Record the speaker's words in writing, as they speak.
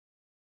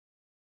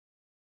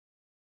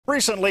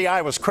Recently,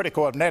 I was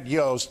critical of Ned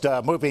Yost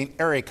moving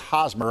Eric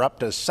Hosmer up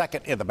to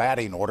second in the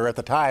batting order. At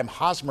the time,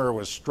 Hosmer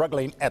was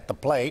struggling at the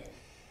plate.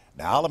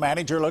 Now the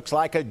manager looks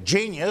like a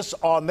genius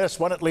on this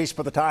one, at least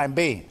for the time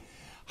being.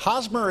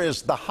 Hosmer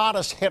is the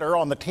hottest hitter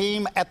on the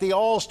team at the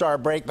All-Star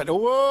break, but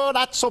whoa,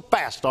 not so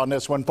fast on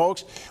this one,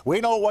 folks.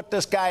 We know what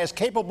this guy is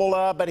capable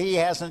of, but he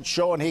hasn't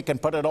shown he can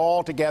put it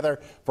all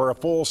together for a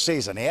full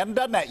season. He hasn't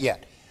done that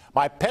yet.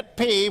 My pet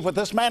peeve with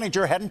this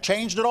manager hadn't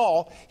changed at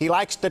all. He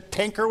likes to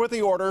tinker with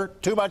the order.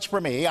 Too much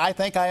for me. I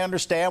think I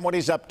understand what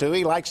he's up to.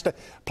 He likes to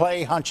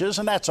play hunches,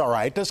 and that's all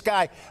right. This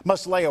guy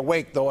must lay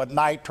awake, though, at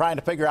night trying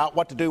to figure out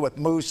what to do with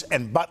Moose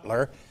and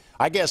Butler.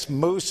 I guess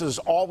Moose is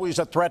always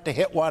a threat to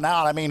hit one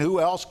out. I mean,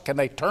 who else can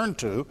they turn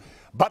to?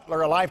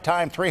 Butler, a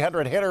lifetime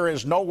 300 hitter,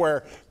 is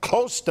nowhere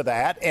close to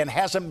that and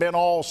hasn't been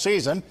all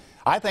season.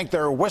 I think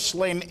they're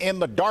whistling in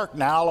the dark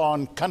now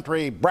on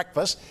country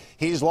breakfast.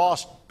 He's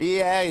lost,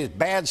 his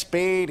bad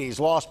speed. He's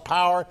lost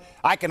power.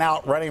 I can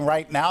outrun him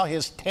right now.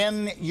 His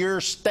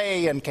 10-year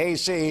stay in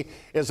KC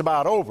is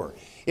about over.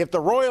 If the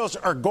Royals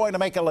are going to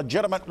make a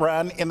legitimate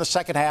run in the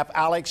second half,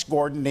 Alex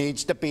Gordon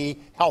needs to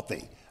be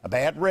healthy. A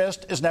bad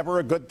wrist is never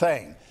a good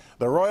thing.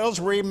 The Royals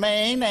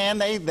remain,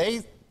 and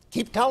they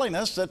keep telling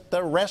us that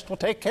the rest will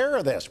take care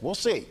of this. We'll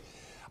see.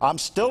 I'm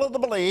still of the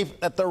belief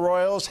that the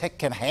Royals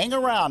can hang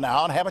around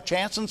now and have a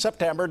chance in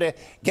September to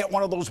get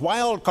one of those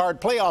wild card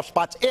playoff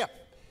spots if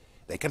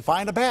they can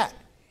find a bat.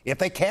 If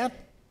they can't,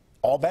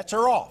 all bets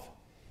are off.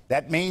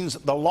 That means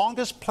the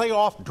longest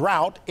playoff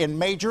drought in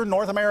major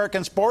North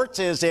American sports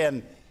is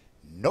in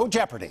no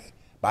jeopardy.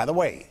 By the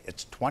way,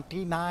 it's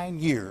 29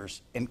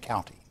 years in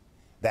counting.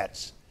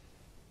 That's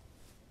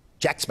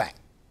Jack Smack.